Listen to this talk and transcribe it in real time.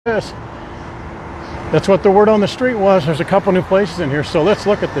this. That's what the word on the street was. There's a couple new places in here, so let's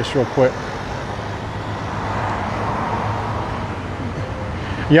look at this real quick.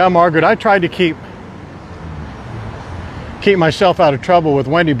 Yeah, Margaret, I tried to keep myself out of trouble with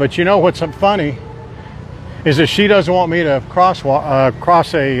Wendy, but you know what's funny is that she doesn't want me to cross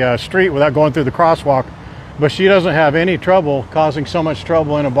a street without going through the crosswalk, but she doesn't have any trouble causing so much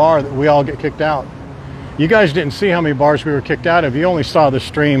trouble in a bar that we all get kicked out. You guys didn't see how many bars we were kicked out of. You only saw the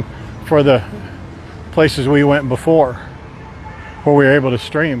stream for the places we went before where we were able to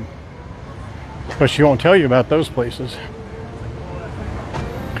stream, but she won't tell you about those places.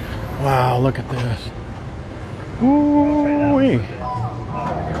 Wow, look at this. Ooh-wee.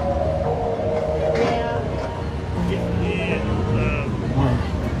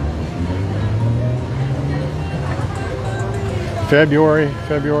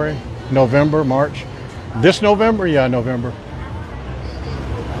 February, November, March. This November? Yeah, November.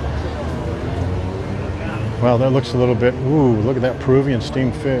 Wow, that looks a little bit, ooh, look at that Peruvian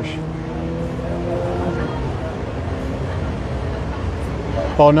steamed fish.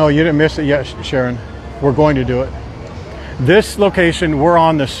 Oh no, you didn't miss it yet, Sharon. We're going to do it. This location, we're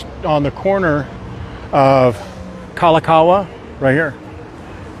on the corner of Kalakaua, right here.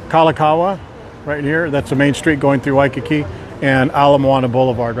 Kalakaua, right here. That's the main street going through Waikiki, and Ala Moana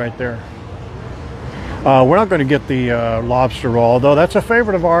Boulevard right there. We're not going to get the lobster roll, though that's a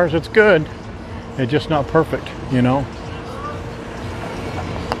favorite of ours. It's good. It's just not perfect, you know.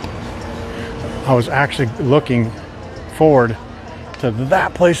 I was actually looking forward to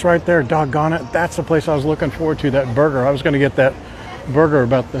that place right there. Doggone it. That's the place I was looking forward to, that burger. I was going to get that burger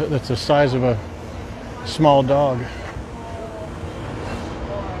that's the size of a small dog.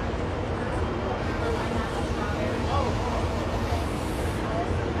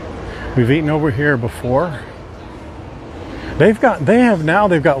 We've eaten over here before. They've got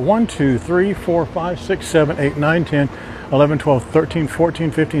 1, 2, 3, 4, 5, 6, 7, 8, 9, 10, 11, 12, 13,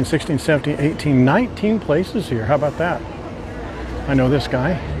 14, 15, 16, 17, 18, 19 places here. How about that? I know this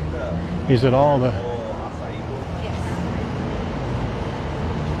guy. He's at all the...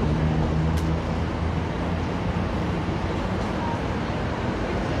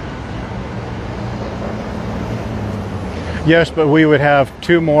 Yes, but we would have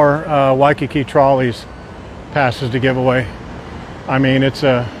 2 more Waikiki trolleys passes to give away. I mean, it's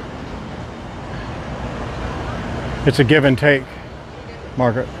a give and take,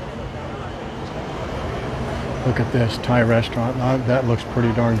 Margaret. Look at this Thai restaurant. That looks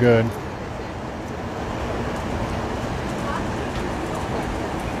pretty darn good.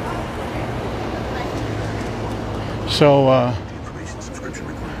 So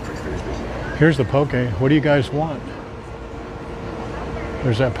here's the poke. What do you guys want?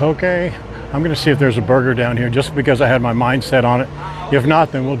 There's that poke. I'm going to see if there's a burger down here just because I had my mind set on it. If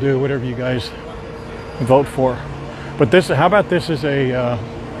not, then we'll do whatever you guys vote for. But this, how about this is a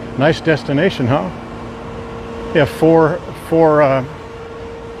nice destination, huh? Yeah, four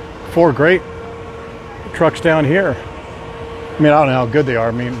great trucks down here. I mean, I don't know how good they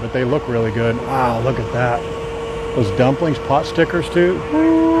are, but they look really good. Wow, look at that. Those dumplings, pot stickers too.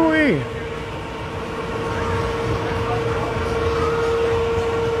 Woo-wee.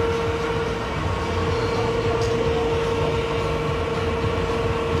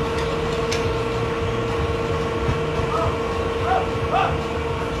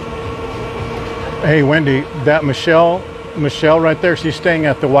 Hey Wendy, that Michelle right there, she's staying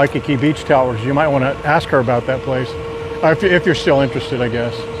at the Waikiki Beach Towers. You might want to ask her about that place. If you're still interested, I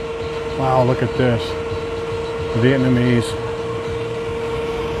guess. Wow, look at this. Vietnamese.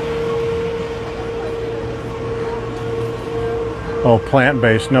 Oh,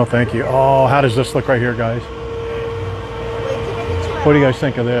 plant-based, no thank you. Oh, how does this look right here, guys? What do you guys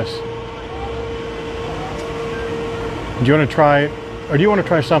think of this? Do you want to try it, or do you want to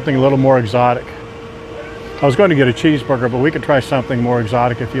try something a little more exotic? I was going to get a cheeseburger, but we could try something more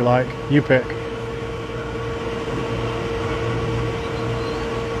exotic if you like. You pick.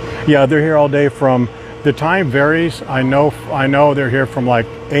 Yeah, they're here all day from, the time varies. I know they're here from like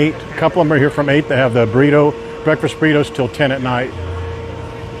 8. A couple of them are here from 8. They have the breakfast burritos till 10 at night.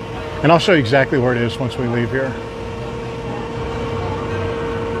 And I'll show you exactly where it is once we leave here.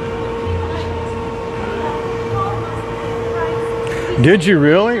 Did you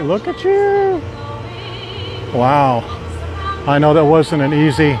really? Look at you. Wow. I know that wasn't an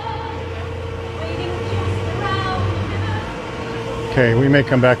easy... Okay, we may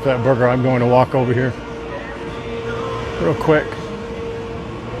come back to that burger. I'm going to walk over here real quick.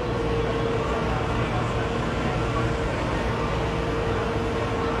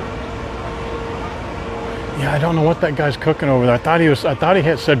 Yeah, I don't know what that guy's cooking over there. I thought he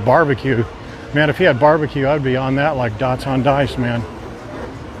had said barbecue. Man, if he had barbecue, I'd be on that like dots on dice, man.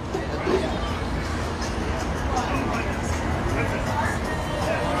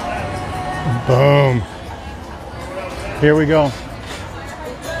 Boom. Here we go. All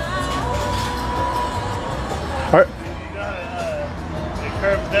right. It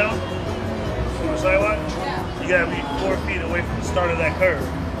curves down from the sidewalk. You gotta be 4 feet away from the start of that curve.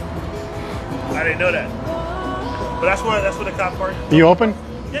 I didn't know that. But that's where the cop parked. You open?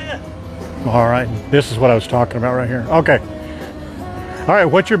 Yeah. All right. This is what I was talking about right here. Okay. All right.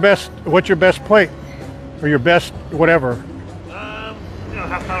 What's your best plate, or your best whatever?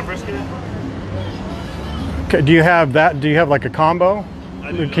 Half-pound brisket. Okay. Do you have that? Do you have like a combo?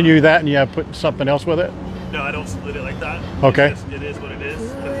 I do. Can you do that and you have put something else with it? No, I don't split it like that. Okay. It is what it is.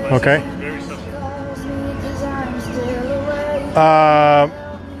 Okay. Very simple.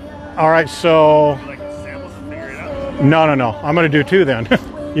 All right. So. Like samples and figure it out. No. I'm gonna do 2 then.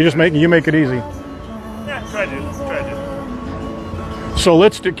 You make it easy. Yeah, try to. So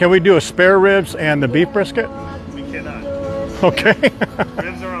can we do a spare ribs and the beef brisket? We cannot. Okay.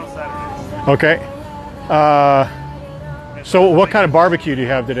 Ribs are on Saturdays. Okay. So what kind of barbecue do you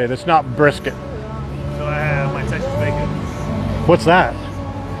have today that's not brisket? So I have my Texas bacon. What's that?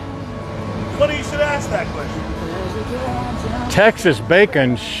 Funny you should ask that question. Texas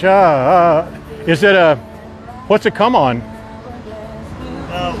bacon. Is it what's it come on?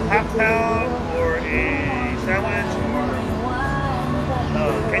 Half pound or a sandwich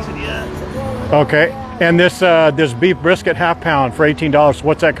or quesadilla. Okay. And this beef brisket half pound for $18.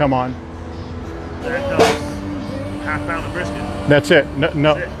 What's that come on? That comes half pound of brisket. That's it.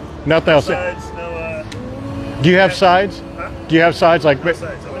 No, That's it. nothing else. Sides, no, Do you have sides? huh? Do you have sides like? No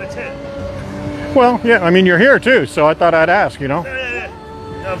sides. I'm in a tent. Well, yeah. I mean, you're here too, so I thought I'd ask. You know. Yeah.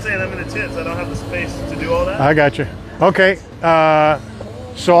 No, I'm saying I'm in a tent, so I don't have the space to do all that. I got you. Okay.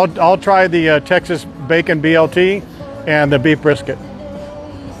 So I'll try the Texas bacon BLT and the beef brisket.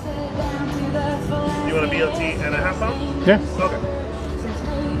 You want a BLT and a half pound? Yeah. Okay.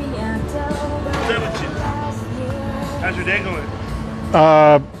 What's up with you? How's your day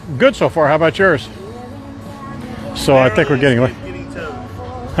going? Good so far. How about yours? So I think we're getting late.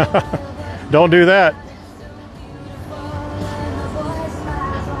 towed. Don't do that.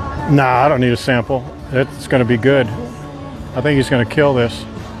 Nah, I don't need a sample. It's going to be good. I think he's going to kill this.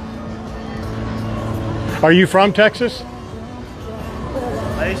 Are you from Texas?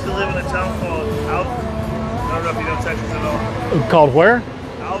 I used to live in a town called Alvin. I don't know if you know Texas at all. Called where?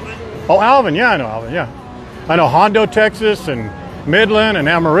 Alvin? Oh, Alvin. Yeah, I know Alvin. Yeah. I know Hondo, Texas, and Midland, and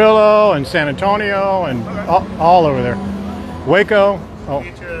Amarillo, and San Antonio, and all over there. Waco. Oh.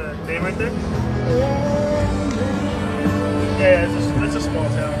 Get your name right there? Yeah, it's a small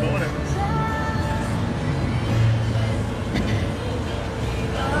town, but whatever.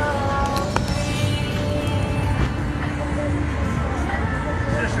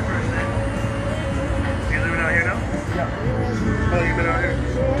 What's your first name? You living out here now? Yeah. How long you been out here?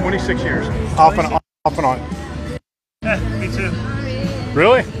 26 years. Off and on. Yeah, me too.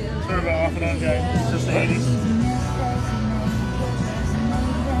 Really? Sort of an off and on guy since the 80s.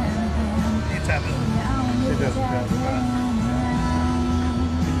 You tap it. It does.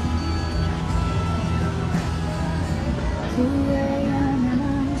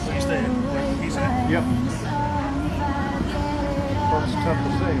 So you stay in Waikiki, say? Yep. Well, it's tough to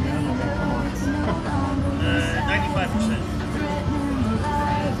say, man. I mean, come on. 95%.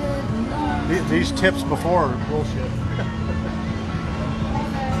 These tips before are bullshit.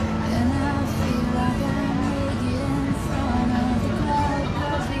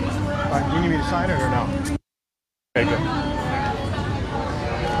 All right, do you need me to sign it or no? Okay, good.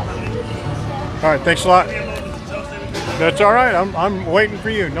 All right, thanks a lot. That's all right. I'm waiting for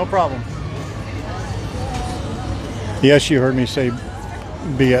you. No problem. Yes, you heard me say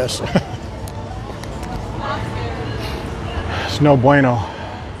BS. It's no bueno.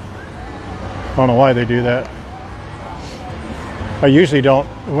 I don't know why they do that. I usually don't.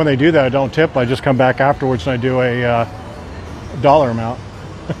 When they do that, I don't tip. I just come back afterwards and I do a dollar amount.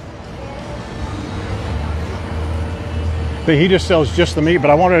 But he just sells just the meat. But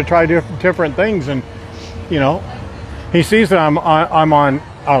I wanted to try different things, and you know, he sees that I'm on.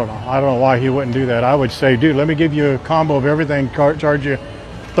 I don't know why he wouldn't do that. I would say, dude, let me give you a combo of everything. Charge you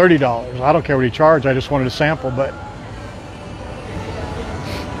 $30. I don't care what he charged. I just wanted a sample, but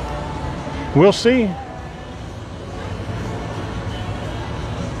we'll see.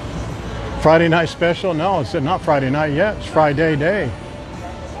 Friday night special? No, it's not Friday night yet. It's Friday day.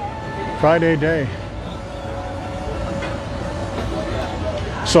 Friday day.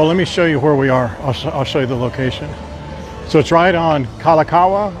 So let me show you where we are. I'll show you the location. So it's right on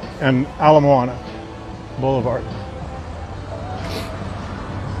Kalakaua and Ala Moana Boulevard.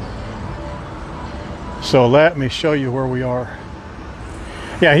 So let me show you where we are.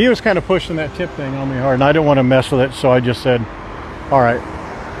 Yeah, he was kind of pushing that tip thing on me hard, and I didn't want to mess with it, so I just said, all right.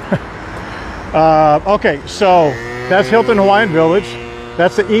 Okay, so that's Hilton Hawaiian Village.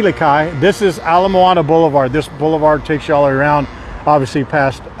 That's the Ilikai. This is Ala Moana Boulevard. This boulevard takes you all the way around, obviously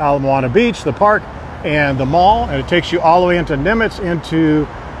past Ala Moana Beach, the park, and the mall, and it takes you all the way into Nimitz, into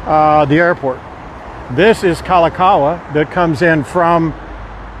the airport. This is Kalakaua that comes in from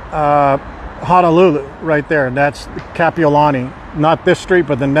Honolulu right there, and that's Kapiolani. Not this street,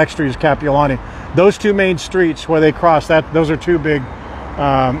 but the next street is Kapiolani. Those two main streets where they cross, those are two big,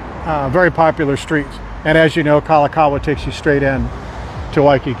 very popular streets. And as you know, Kalakaua takes you straight in to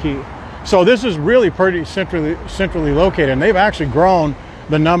Waikiki. So this is really pretty centrally located, and they've actually grown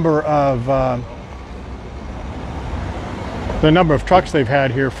the number of trucks they've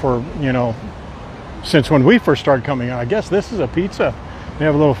had here for, you know, since when we first started coming out. I guess this is a pizza. They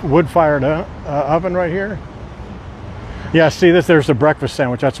have a little wood-fired oven right here. Yeah, see this? There's the breakfast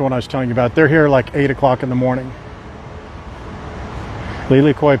sandwich. That's the one I was telling you about. They're here like 8 o'clock in the morning.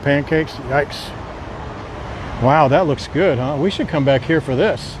 Lilikoi pancakes. Yikes. Wow, that looks good, huh? We should come back here for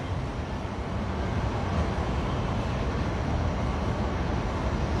this.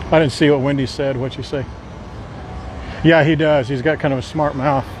 I didn't see what Wendy said. What'd you say? Yeah, he does. He's got kind of a smart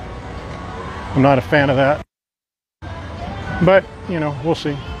mouth. I'm not a fan of that. But, you know, we'll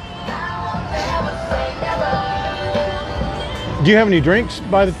see. Do you have any drinks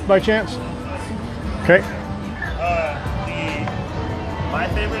by chance? Okay. My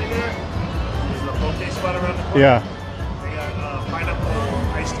favorite here is the poke spot around the corner. Yeah. They got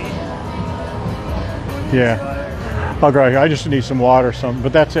pineapple iced tea. Yeah. I'll go right here. I just need some water or something,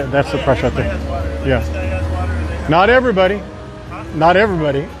 but that's it. That's the price right there. Yeah. Not everybody. Huh? Not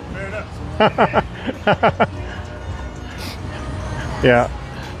everybody. Fair enough. Yeah.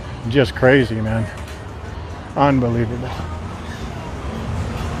 Just crazy, man. Unbelievable.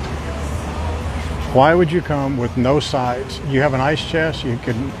 Why would you come with no sides? You have an ice chest, you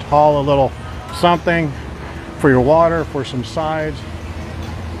could haul a little something for your water, for some sides.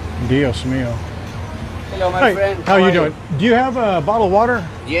 Dios mío. Hello, my friend. How are you doing? Do you have a bottle of water?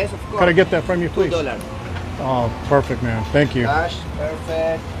 Yes, of course. Can I get that from you, please? $2. Oh, perfect, man. Thank you. Cash,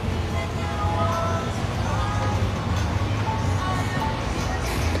 perfect.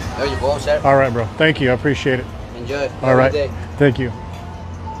 There you go, sir. All right, bro. Thank you. I appreciate it. Enjoy. All right. Day. Thank you.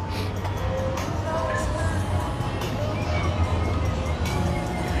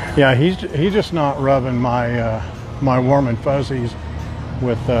 Yeah, he's just not rubbing my my warm and fuzzies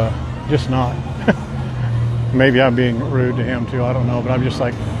with just not. Maybe I'm being rude to him too. I don't know, but I'm just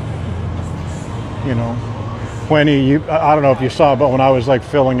like, you know, when I don't know if you saw, but when I was like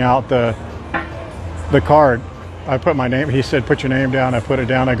filling out the card, I put my name. He said, "Put your name down." I put it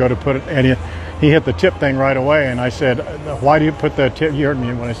down. I go to put it, and he hit the tip thing right away. And I said, "Why do you put the tip?" You heard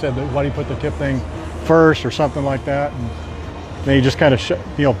me when I said, "Why do you put the tip thing first or something like that?" And he just kind of,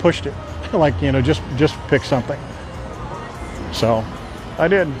 pushed it, like, just pick something. So I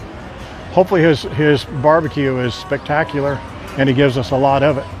did. Hopefully his barbecue is spectacular and he gives us a lot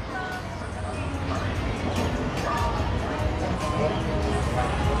of it.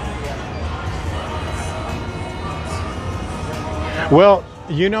 Well,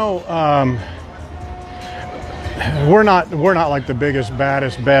 we're not like the biggest,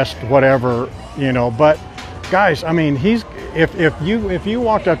 baddest, best, whatever, but guys, I mean, if you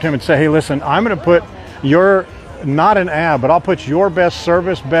walked up to him and say, "Hey, listen, I'm going to put your, not an ad, but I'll put your best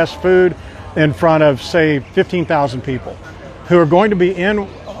service, best food in front of, say, 15,000 people who are going to be in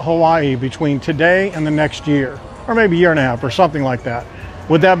Hawaii between today and the next year, or maybe a year and a half or something like that,"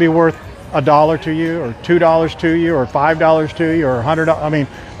 would that be worth $1 to you, or $2 to you, or $5 to you, or $100? I mean,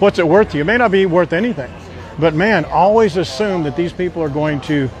 what's it worth to you? It may not be worth anything, but man, always assume that these people are going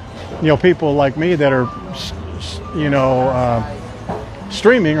to, people like me that are,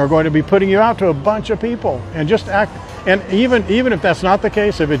 streaming are going to be putting you out to a bunch of people, and just act. And even if that's not the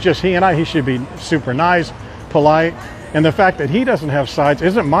case, if it's just he and I, he should be super nice, polite. And the fact that he doesn't have sides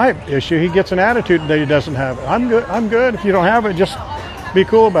isn't my issue. He gets an attitude that he doesn't have it. I'm good. If you don't have it, just be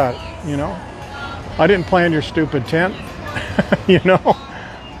cool about it. I didn't plan your stupid tent.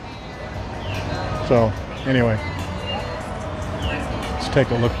 So anyway, let's take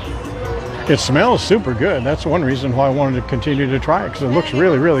a look. It smells super good. That's one reason why I wanted to continue to try it, because it looks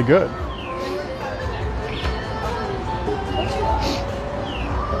really, really good.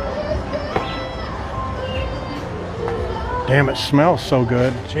 Damn, it smells so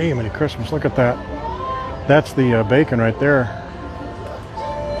good. Gee, many Christmas. Look at that. That's the bacon right there.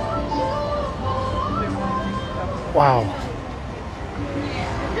 Wow.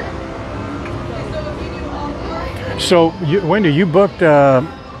 So, Wendy, you booked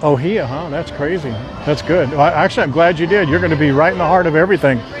Oahu, huh? That's crazy. That's good. Well, actually, I'm glad you did. You're going to be right in the heart of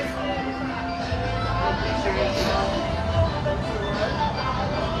everything.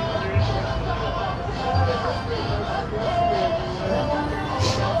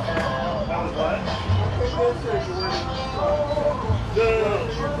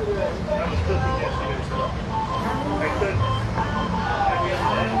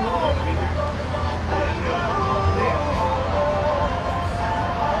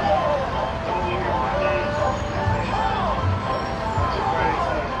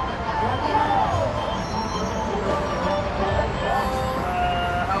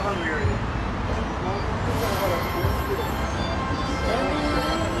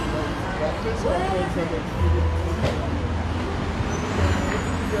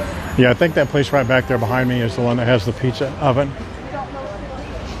 Yeah, I think that place right back there behind me is the one that has the pizza oven.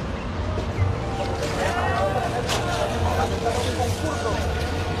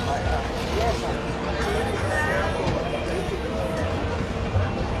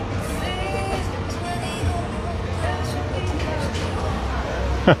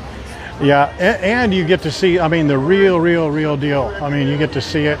 Yeah, and you get to see, I mean, the real deal. I mean, you get to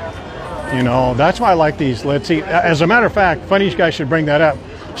see it, you know. That's why I like these. Let's see. As a matter of fact, funny you guys should bring that up.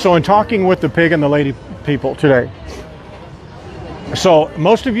 So in talking with the Pig and the Lady people today, so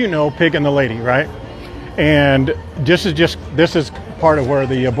most of you know Pig and the Lady, right? And this is part of where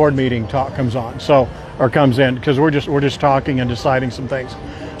the board meeting talk comes on, so, or comes in, because we're just talking and deciding some things.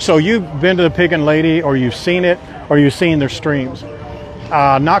 So you've been to the Pig and Lady, or you've seen it, or you've seen their streams.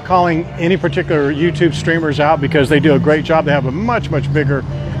 Not calling any particular YouTube streamers out, because they do a great job. They have a much bigger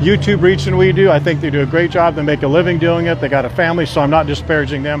YouTube reach than we do. I think they do a great job. They make a living doing it. They got a family, so I'm not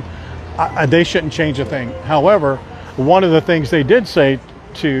disparaging them. They shouldn't change a thing. However, one of the things they did say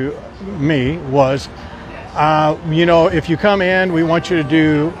to me was, you know, if you come in, we want you to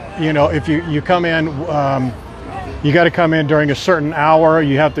do, you know, if you come in, you got to come in during a certain hour.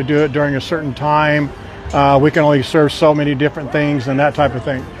 You have to do it during a certain time. We can only serve so many different things and that type of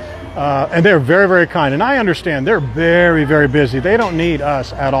thing. And they're very kind. And I understand they're very busy. They don't need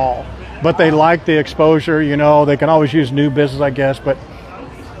us at all. But they like the exposure, you know. They can always use new business, I guess. But,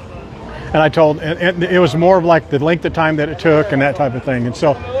 and I told, and it was more of like the length of time that it took and that type of thing. And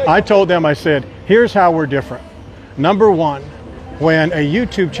so I told them, I said, here's how we're different. Number one, when a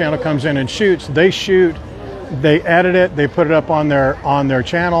YouTube channel comes in and shoots, they edit it, they put it up on their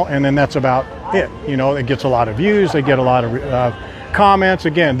channel, and then that's about it. You know, it gets a lot of views, they get a lot of comments.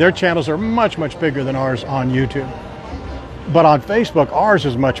 Again, their channels are much bigger than ours on YouTube. But on Facebook, ours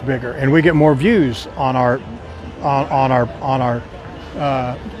is much bigger, and we get more views on our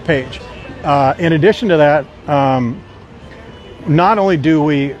page. In addition to that, not only do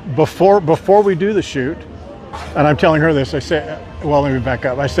we before we do the shoot, and I'm telling her this, I said, well, let me back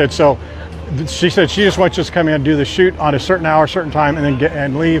up. I said, so she said she just wants us to come in and do the shoot on a certain hour, certain time, and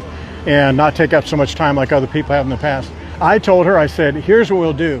then leave and not take up so much time like other people have in the past. I told her, I said, here's what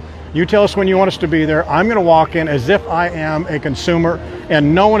we'll do. You tell us when you want us to be there. I'm going to walk in as if I am a consumer,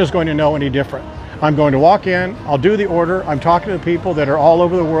 and no one is going to know any different. I'm going to walk in, I'll do the order. I'm talking to people that are all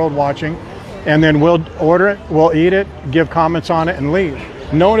over the world watching, and then we'll order it, we'll eat it, give comments on it, and leave.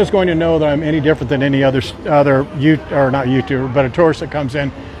 No one is going to know that I'm any different than any other not YouTuber, but a tourist that comes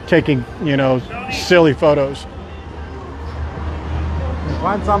in taking, you know, silly photos.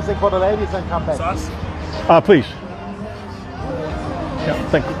 Want something for the ladies and come back. Sauce? Please. Yeah,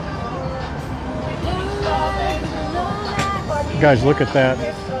 thank you. Guys, look at that.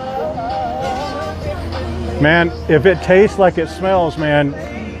 Man, if it tastes like it smells, man,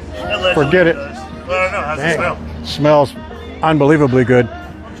 forget it. Well, I don't know. How's it smell? Smells unbelievably good.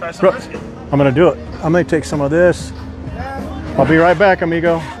 Try some brisket. I'm gonna do it. I'm gonna take some of this. I'll be right back,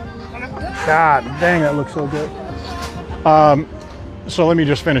 amigo. God dang, that looks so good. So let me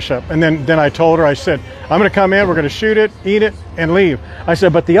just finish up. And then I told her, I said, I'm gonna come in, we're gonna shoot it, eat it, and leave. I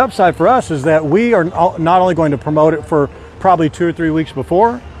said, but the upside for us is that we are not only going to promote it for probably 2 or 3 weeks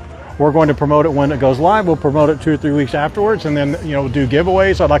before, we're going to promote it when it goes live. We'll promote it 2 or 3 weeks afterwards, and then, you know, do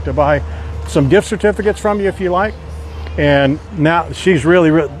giveaways. I'd like to buy some gift certificates from you if you like. And now she's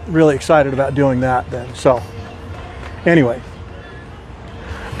really excited about doing that then. So anyway,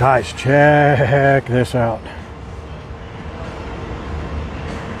 guys, check this out.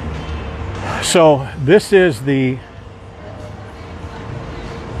 So this is the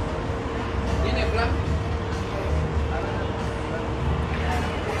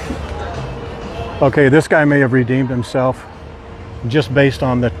Okay, this guy may have redeemed himself just based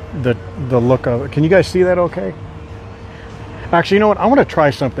on the look of it. Can you guys see that okay? Actually, you know what? I want to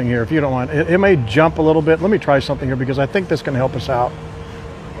try something here, if you don't mind. It may jump a little bit. Let me try something here because I think this can help us out.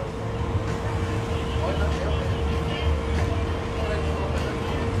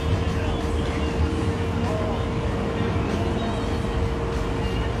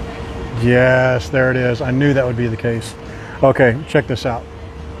 Yes, there it is. I knew that would be the case. Okay, check this out.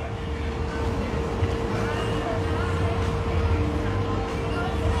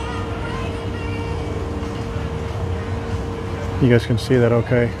 You guys can see that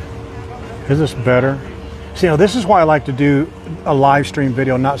okay. Is this better? See, now this is why I like to do a live stream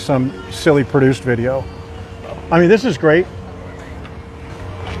video, not some silly produced video. I mean, this is great,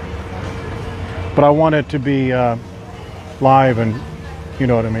 but I want it to be live, and you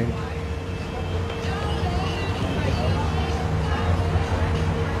know what I mean.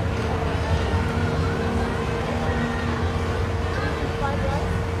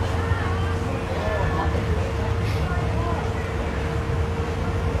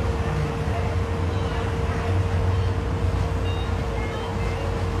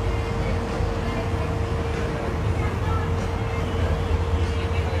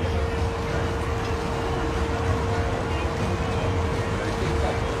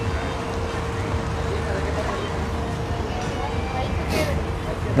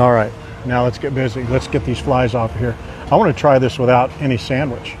 All right, now let's get busy. Let's get these flies off of here. I want to try this without any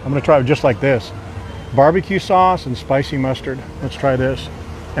sandwich. I'm going to try it just like this. Barbecue sauce and spicy mustard. Let's try this.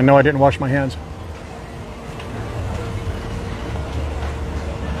 And no, I didn't wash my hands.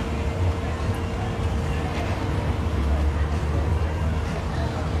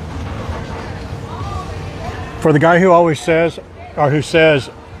 For the guy who always says, or who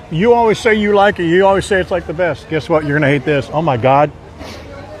says, you always say you like it, you always say it's like the best. Guess what? You're going to hate this. Oh my God.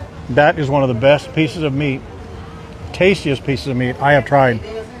 That is one of the best pieces of meat, tastiest pieces of meat I have tried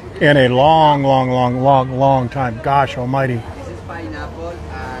in a long time. Gosh almighty. This is pineapple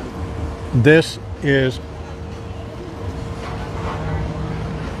and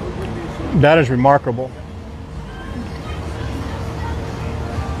that is remarkable.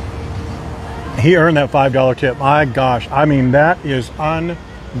 He earned that $5 tip. My gosh, I mean, that is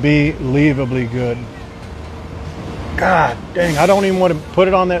unbelievably good. God dang, I don't even want to put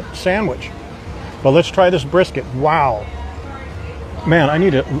it on that sandwich. But let's try this brisket. Wow. Man, I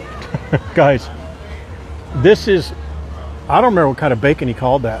need to, guys, this is, I don't remember what kind of bacon he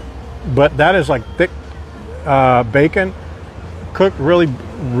called that, but that is like thick bacon, cooked really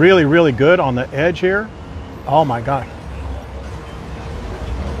good on the edge here. Oh my God.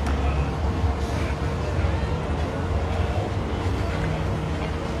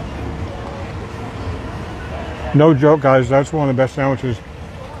 No joke, guys, that's one of the best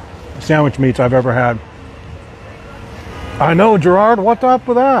sandwich meats I've ever had. I know, Gerard, what's up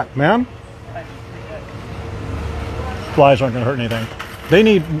with that, man? Flies aren't gonna hurt anything. They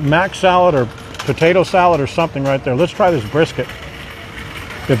need mac salad or potato salad or something right there. Let's try this brisket.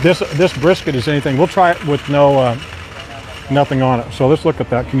 If this brisket is anything, we'll try it with no nothing on it. So let's look at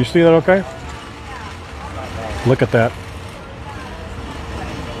that. Can you see that okay? Look at that.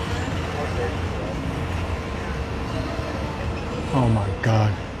 Oh my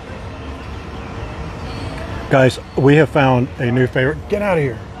God. Guys, we have found a new favorite. Get out of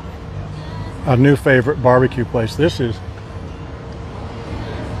here. A new favorite barbecue place. This is,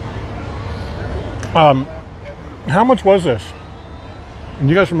 how much was this? Do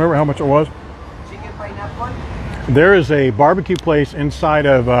you guys remember how much it was? chicken pineapple. There is a barbecue place inside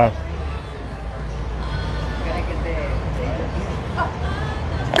of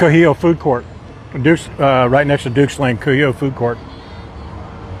Kuhio Food Court. Duke's, right next to Duke's Lane, Kuhio Food Court.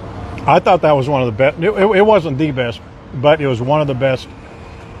 I thought that was one of the best. It wasn't the best, but it was one of the best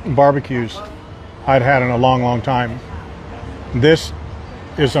barbecues I'd had in a long time. This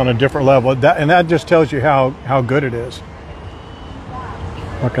is on a different level, and that just tells you how good it is.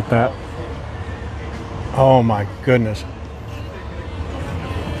 Look at that. Oh my goodness.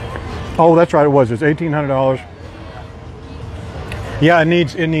 Oh, that's right, it was. It's $1,800. Yeah, it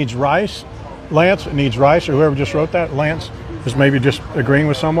needs rice. Lance, it needs rice, or whoever just wrote that. Lance is maybe just agreeing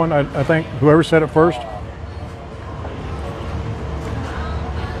with someone, I think. Whoever said it first.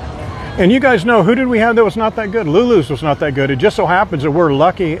 And you guys know, who did we have that was not that good? Lulu's was not that good. It just so happens that we're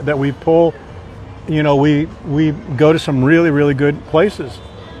lucky that we pull, you know, we go to some really good places.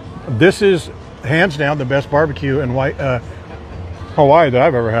 This is hands down the best barbecue in Hawaii that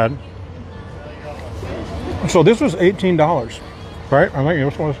I've ever had. So this was $18, right? I think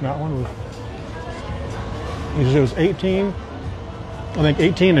this was not one. It was 18, I think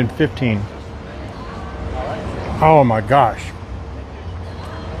 18 and 15. Oh my gosh.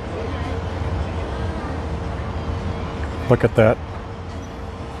 Look at that.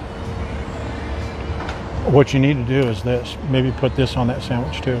 What you need to do is this. Maybe put this on that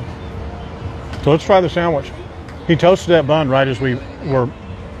sandwich too. So let's try the sandwich. He toasted that bun right as he was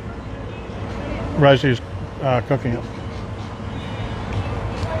cooking it.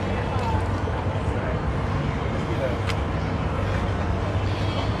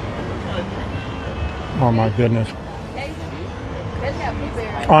 Oh my goodness.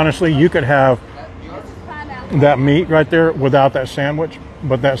 Honestly, you could have that meat right there without that sandwich,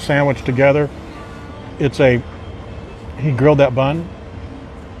 but that sandwich together, he grilled that bun.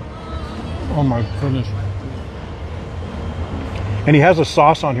 Oh my goodness. And he has a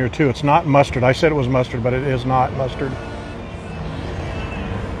sauce on here too. It's not mustard. I said it was mustard, but it is not mustard.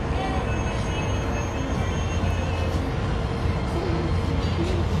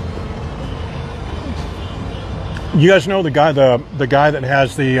 You guys know the guy that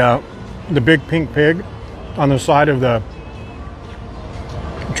has the big pink pig on the side of the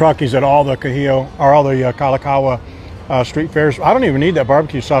truck. He's at all the Kalakaua street fairs. I don't even need that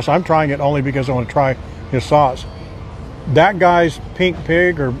barbecue sauce. I'm trying it only because I want to try his sauce. That guy's pink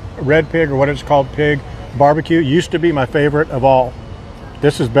pig or red pig or what it's called, pig barbecue, used to be my favorite of all.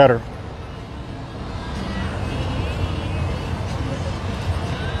 This is better.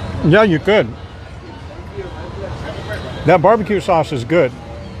 Yeah, you could. That barbecue sauce is good.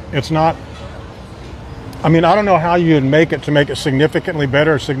 It's not, I mean, I don't know how you'd make it to make it significantly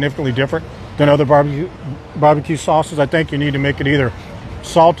better or significantly different than other barbecue sauces. I think you need to make it either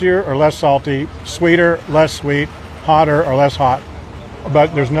saltier or less salty, sweeter, less sweet, hotter or less hot.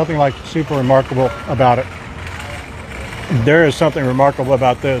 But there's nothing like super remarkable about it. There is something remarkable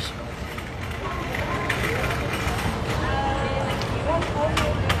about this.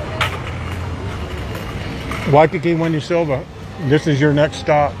 Waikiki, Wendy Silva, this is your next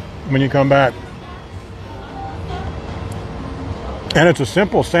stop when you come back. And it's a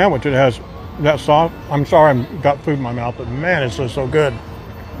simple sandwich. It has that sauce. I'm sorry I've got food in my mouth, but man, it's so good.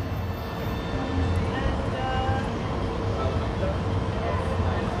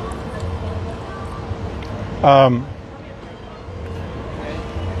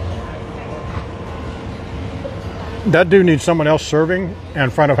 That dude needs someone else serving in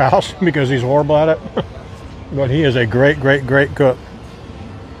front of house because he's horrible at it. But he is a great, great, great cook.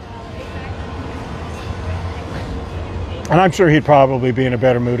 And I'm sure he'd probably be in a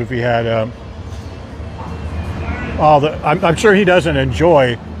better mood if he had I'm sure he doesn't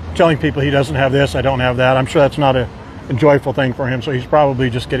enjoy telling people he doesn't have this, I don't have that. I'm sure that's not a joyful thing for him, so he's probably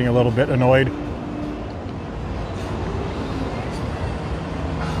just getting a little bit annoyed.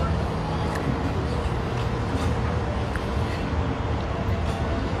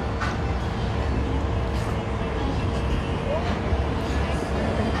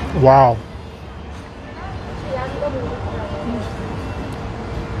 Wow.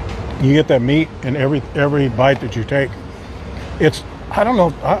 You get that meat in every bite that you take. It's, I don't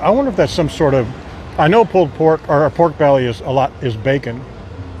know, I wonder if that's some sort of, I know pulled pork or pork belly is bacon,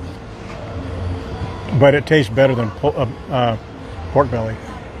 but it tastes better than pork belly.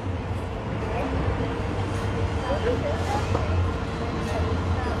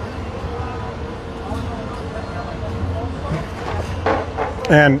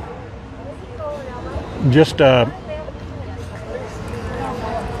 And just kind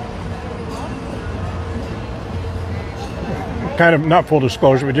of, not full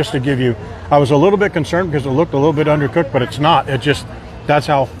disclosure, but just to give you, I was a little bit concerned because it looked a little bit undercooked, but it's not. It just, that's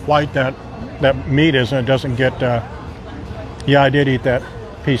how white that meat is, and it doesn't get, yeah, I did eat that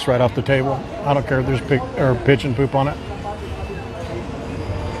piece right off the table. I don't care if there's pigeon poop on it.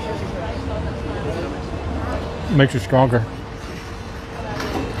 Makes you stronger.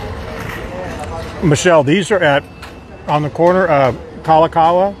 Michelle, these are on the corner of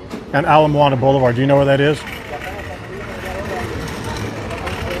Kalakaua and Ala Moana Boulevard. Do you know where that is?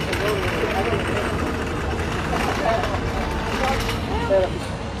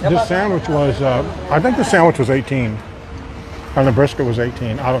 This sandwich was, I think the sandwich was 18. And the brisket was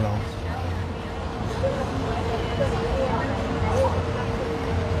 18. I don't know.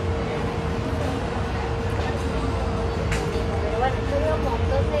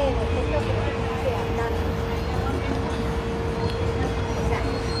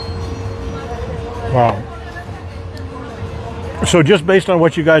 Wow. So just based on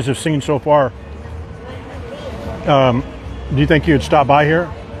what you guys have seen so far, do you think you'd stop by here?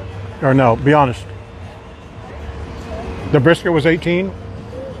 Or no, be honest. The brisket was 18?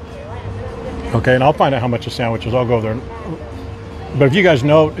 Okay, and I'll find out how much the sandwich is. I'll go there. But if you guys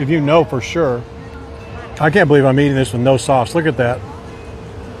know, if you know for sure, I can't believe I'm eating this with no sauce. Look at that.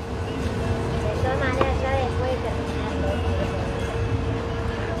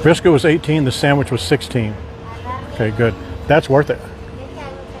 Brisket was 18, the sandwich was 16. Okay, good. That's worth it.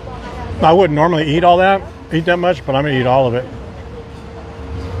 I wouldn't normally eat that much, but I'm gonna eat all of it.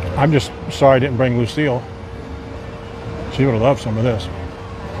 I'm just sorry I didn't bring Lucille. She would have loved some of this.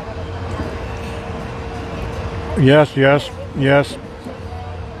 Yes, yes, yes.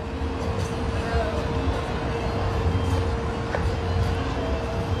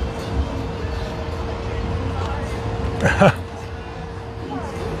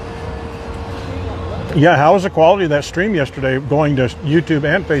 Yeah, how was the quality of that stream yesterday going to YouTube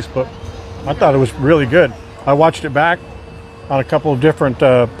and Facebook? I thought it was really good. I watched it back on a couple of different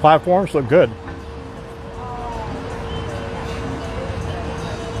platforms. Looked good.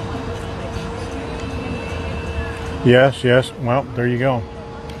 Yes, yes. Well, there you go.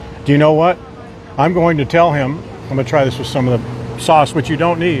 Do you know what? I'm going to tell him, I'm going to try this with some of the sauce, which you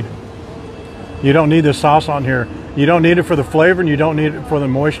don't need. You don't need the sauce on here. You don't need it for the flavor and you don't need it for the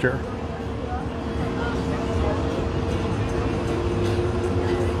moisture.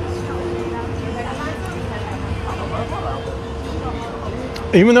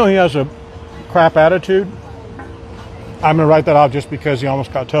 Even though he has a crap attitude, I'm going to write that off just because he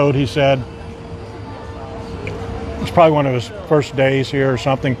almost got towed, he said. It's probably one of his first days here or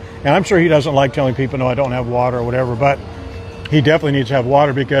something. And I'm sure he doesn't like telling people, no, I don't have water or whatever, but he definitely needs to have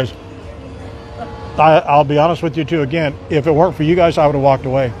water because I'll be honest with you too, again, if it weren't for you guys, I would have walked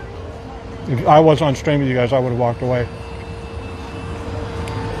away. If I was on stream with you guys, I would have walked away.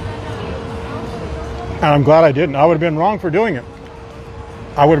 And I'm glad I didn't. I would have been wrong for doing it.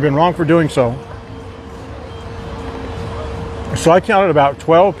 I would have been wrong for doing so. So I counted about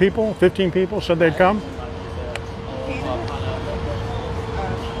 12 people, 15 people said they'd come.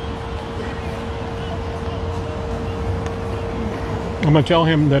 I'm going to tell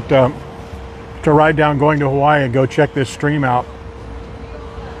him that to ride down Going to Hawaii and go check this stream out,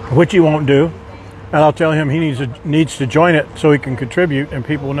 which he won't do. And I'll tell him he needs to join it so he can contribute and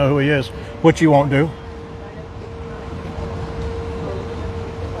people will know who he is, which he won't do.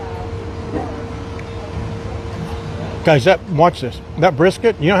 Guys, watch this. That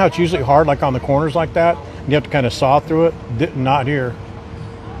brisket, you know how it's usually hard, like on the corners like that? And you have to kind of saw through it? Not here.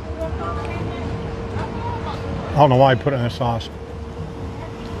 I don't know why I put it in this sauce.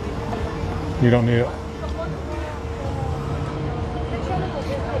 You don't need it.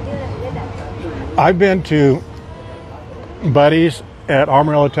 I've been to Buddy's at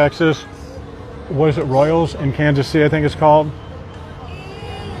Amarillo, Texas. What is it, Royals in Kansas City, I think it's called.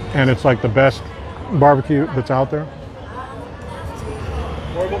 And it's like the best barbecue that's out there.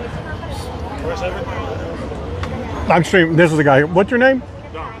 I'm streaming. This is the guy. What's your name?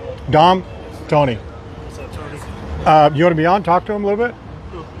 Dom. Tony. What's up, Tony? You want to be on? Talk to him a little bit.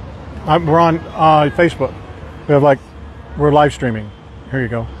 We're on Facebook. We're live streaming. Here you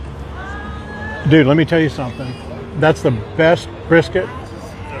go, dude. Let me tell you something. That's the best brisket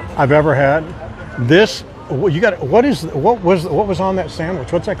I've ever had. This you got. What was on that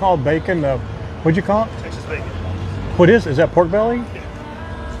sandwich? What's that called? Bacon. What'd you call it? Texas bacon. What is that? Pork belly? Yeah.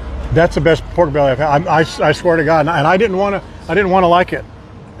 That's the best pork belly I've had. I swear to God, and I didn't want to like it.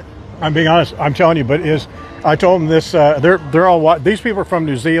 I'm being honest. I'm telling you, but I told them this. They're all these people are from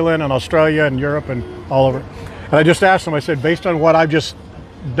New Zealand and Australia and Europe and all over. And I just asked them. I said, based on what I've just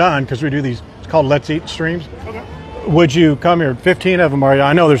done, because we do these, it's called Let's Eat streams. Okay. Would you come here? 15 of them are.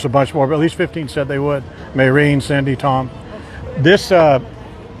 I know there's a bunch more, but at least 15 said they would. Maureen, Cindy, Tom.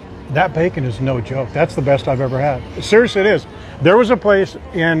 That bacon is no joke. That's the best I've ever had. Seriously, it is. There was a place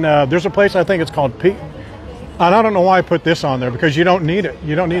there's a place I think it's called Pete. And I don't know why I put this on there because you don't need it.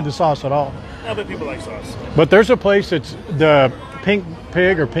 You don't need the sauce at all. I bet people like sauce. But there's a place that's the Pink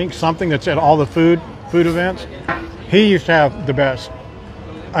Pig or Pink something that's at all the food events. He used to have the best.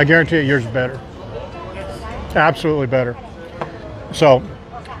 I guarantee you yours is better. Absolutely better. So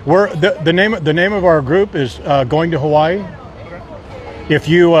the name of our group is Going to Hawaii. If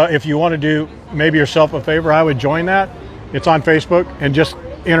you want to do maybe yourself a favor, I would join that. It's on Facebook and just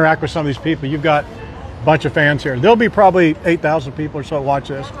interact with some of these people. You've got a bunch of fans here. There'll be probably 8,000 people or so watch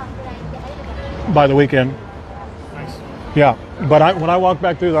this by the weekend. Nice. Yeah, but when I walk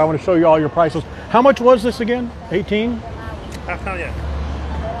back through there, I want to show you all your prices. How much was this again? 18? Half pound, yeah.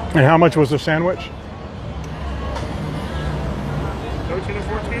 And how much was the sandwich? 13 or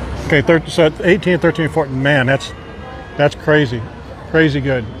 14? Okay, so 18, 13, 14. Man, that's crazy. Crazy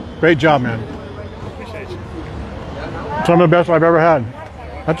good. Great job, man. Appreciate you. Some of the best I've ever had.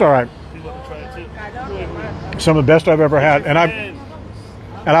 That's all right. You want to try it too? Some of the best I've ever had. And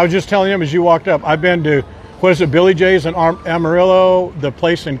And I was just telling him as you walked up, I've been to, what is it, Billy J's in Amarillo, the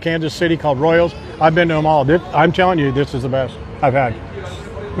place in Kansas City called Royals. I've been to them all. I'm telling you, this is the best I've had.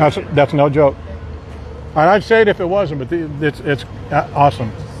 That's no joke. And I'd say it if it wasn't, but it's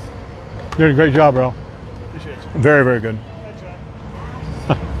awesome. You did a great job, bro. Appreciate it. Very, very good.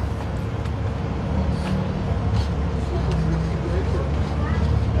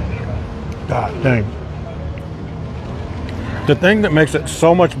 God dang. The thing that makes it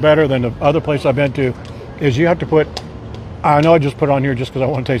so much better than the other place I've been to is you have to put, I know I just put it on here just because I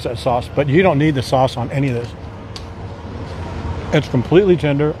want to taste that sauce, but you don't need the sauce on any of this. It's completely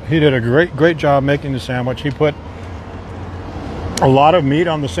tender. He did a great job making the sandwich. He put a lot of meat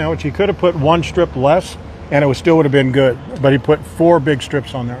on the sandwich. He could have put one strip less and it still would have been good, but he put 4 big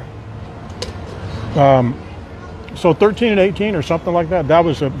strips on there. So 13 and 18 or something like that. That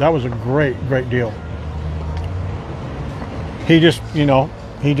was a great deal. He just,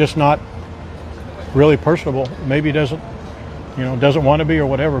 he just not really personable. Maybe he doesn't want to be or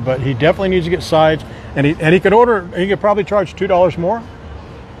whatever, but he definitely needs to get sides, and he could probably charge $2 more,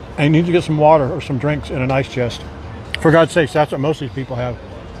 and he needs to get some water or some drinks in an ice chest. For God's sakes, that's what most of these people have.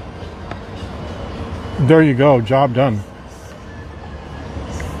 There you go, job done.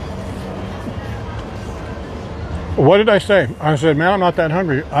 What did I say? I said, man, I'm not that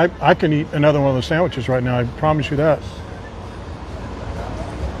hungry. I can eat another one of the sandwiches right now. I promise you that.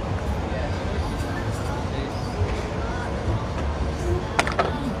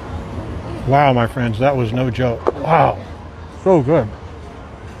 Wow, my friends, that was no joke. Wow, so good.